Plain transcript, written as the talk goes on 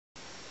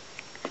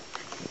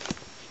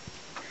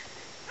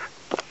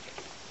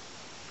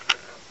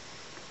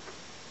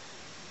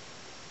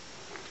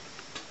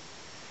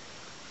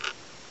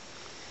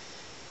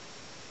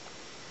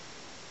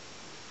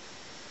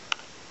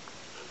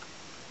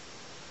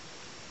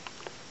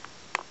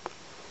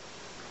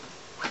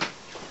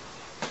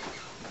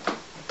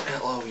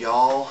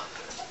y'all?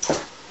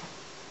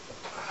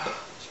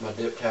 It's my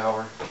dip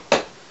tower,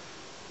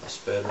 my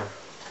spitter,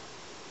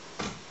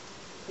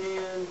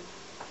 and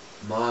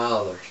my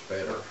other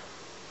spitter.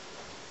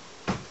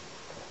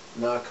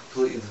 Not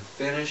completely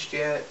finished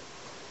yet.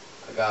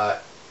 I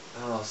got,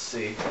 let's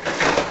see,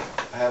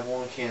 I have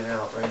one can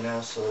out right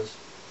now, so it's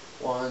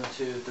 1,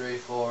 2, 3,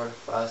 4,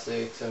 5,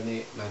 6, 7,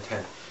 8, 9,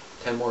 10.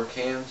 10 more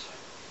cans.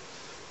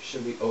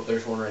 Should be, oh,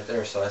 there's one right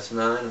there, so that's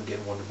 9. I'm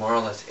getting one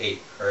tomorrow, that's 8.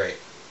 Alright.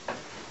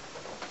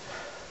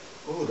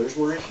 Oh, there's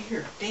one right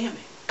here. Damn it.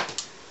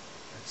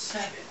 That's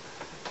 7.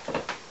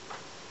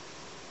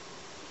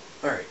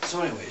 Alright,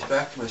 so anyways,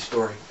 back to my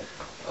story.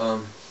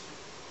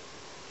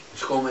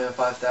 Skullman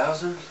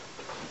 5000.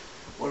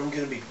 What I'm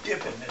going to be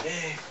dipping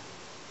today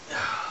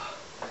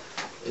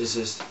is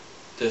this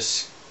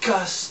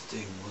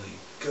disgustingly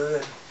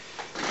good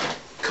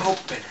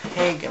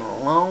Copenhagen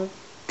long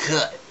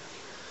cut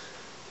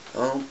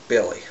on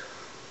Billy.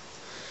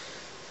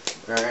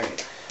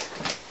 Alright.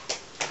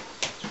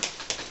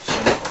 So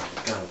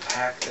I'm going to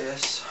pack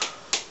this.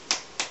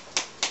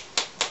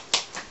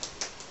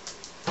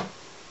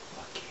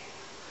 Fuck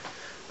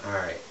yeah.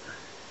 Alright.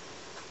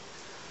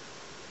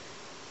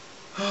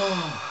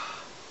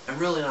 I'm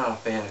really not a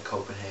fan of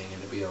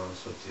Copenhagen, to be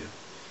honest with you.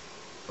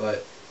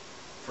 But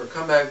for a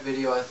comeback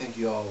video, I think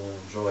you all will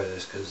enjoy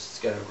this because it's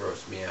going to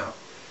gross me out.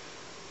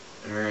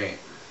 Alright,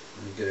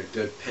 let me get a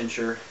good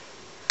pincher.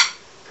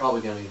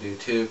 Probably going to do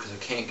 2 because I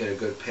can't get a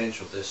good pinch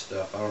with this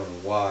stuff. I don't know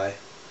why.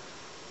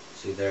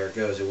 See, there it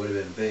goes. It would have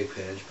been a big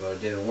pinch, but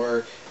it didn't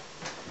work.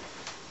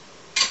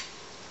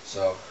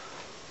 So,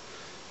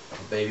 a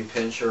baby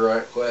pincher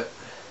right quick.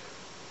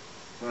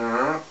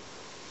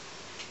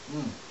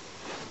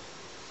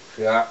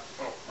 Yeah.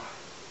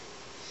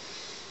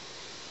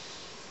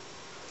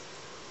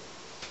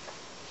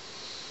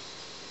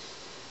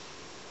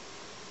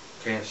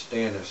 Can't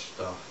stand this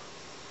stuff.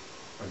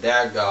 My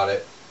dad got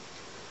it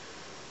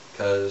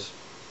because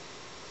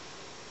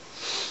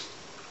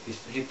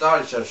he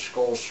thought he said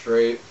Skull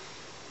Straight.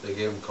 They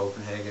gave him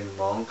Copenhagen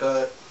long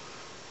cut.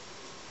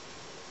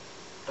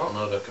 Don't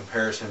know the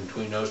comparison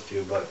between those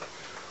two, but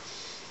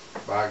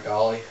by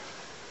golly,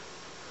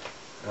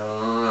 I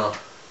don't know.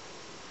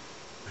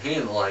 He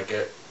didn't like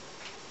it.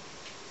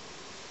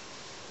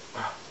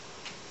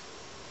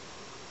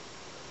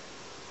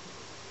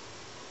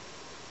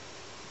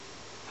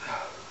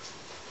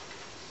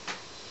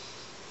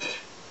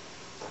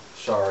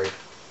 Sorry.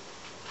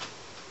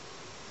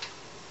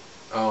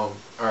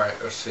 Alright,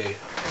 let's see.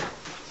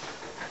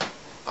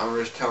 I'm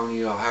just telling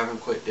you, I haven't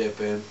quit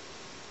dipping.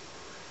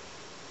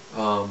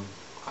 I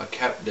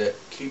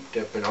keep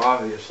dipping,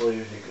 obviously,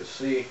 as you can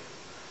see.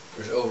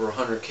 There's over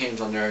 100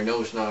 cans on there. I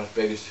know it's not as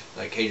big as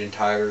like Cajun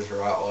Tigers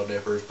or Outlaw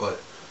Dippers, but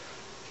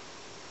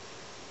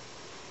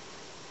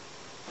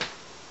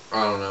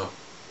I don't know.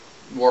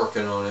 I'm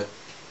working on it.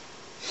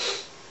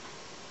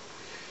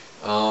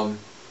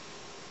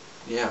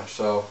 Yeah,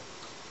 so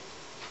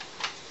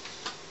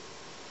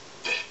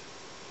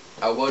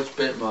I would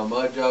spit my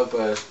mud jug,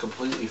 but it's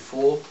completely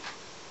full.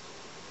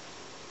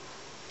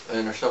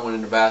 And there's someone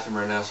in the bathroom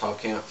right now, so I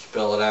can't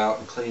spill it out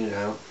and clean it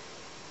out.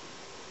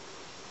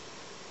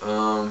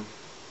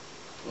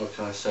 What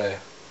can I say?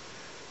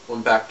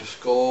 Went back to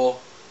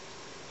school,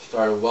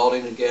 started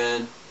welding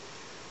again,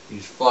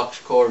 used flux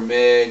core,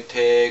 MIG,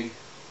 TIG.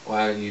 Well,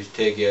 I haven't used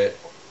TIG yet,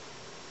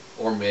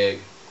 or MIG,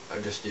 I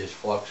just used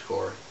flux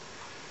core.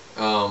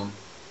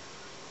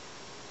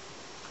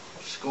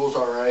 School's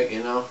alright,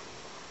 you know.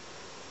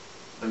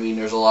 I mean,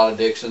 there's a lot of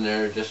dicks in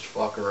there just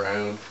fuck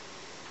around.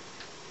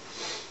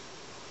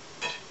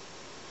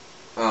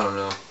 I don't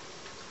know.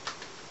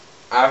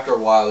 After a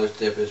while, this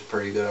dip is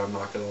pretty good, I'm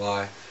not gonna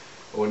lie.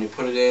 But when you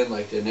put it in,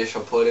 like the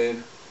initial put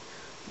in,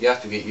 you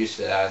have to get used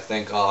to that, I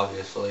think,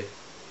 obviously.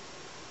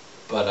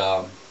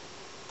 But,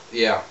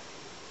 yeah.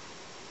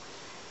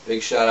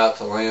 Big shout out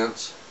to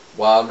Lance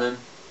Wildman.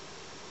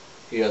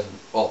 He doesn't,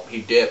 well,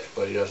 he dips,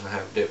 but he doesn't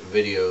have dip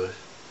videos.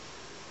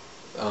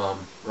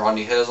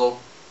 Rodney Hessel,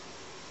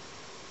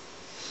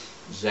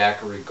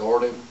 Zachary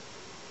Gordon,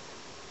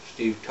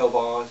 Steve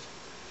Tobaz,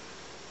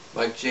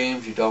 Mike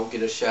James, you don't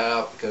get a shout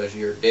out because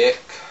you're a dick.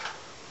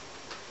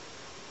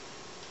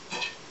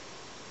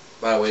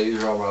 By the way,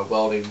 these are all my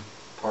welding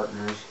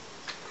partners,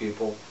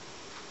 people.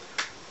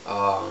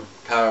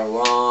 Tyler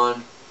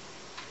Lawn,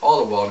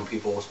 all the welding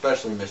people,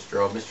 especially Mr.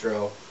 O. Mr.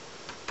 O,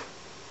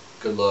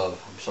 good love.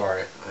 I'm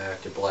sorry, I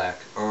acted black.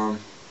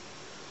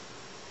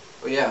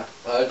 But yeah,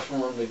 I just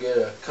wanted to get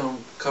a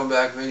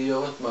comeback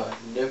video with my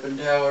dipping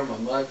tower, my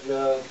mud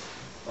jug,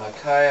 my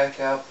kayak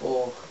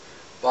apple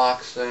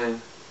box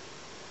thing.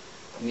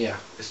 Yeah,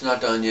 it's not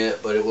done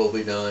yet, but it will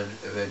be done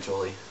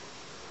eventually.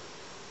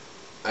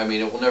 I mean,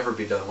 it will never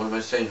be done. What am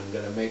I saying? I'm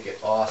going to make it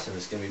awesome.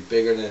 It's going to be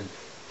bigger than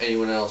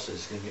anyone else's.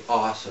 It's going to be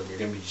awesome. You're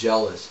going to be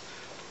jealous.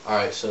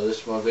 Alright, so this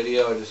is my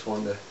video. I just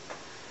wanted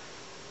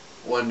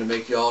to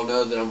make you all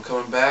know that I'm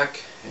coming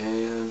back,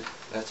 and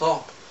that's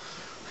all.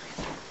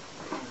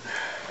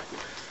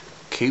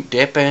 Keep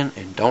dipping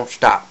and don't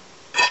stop.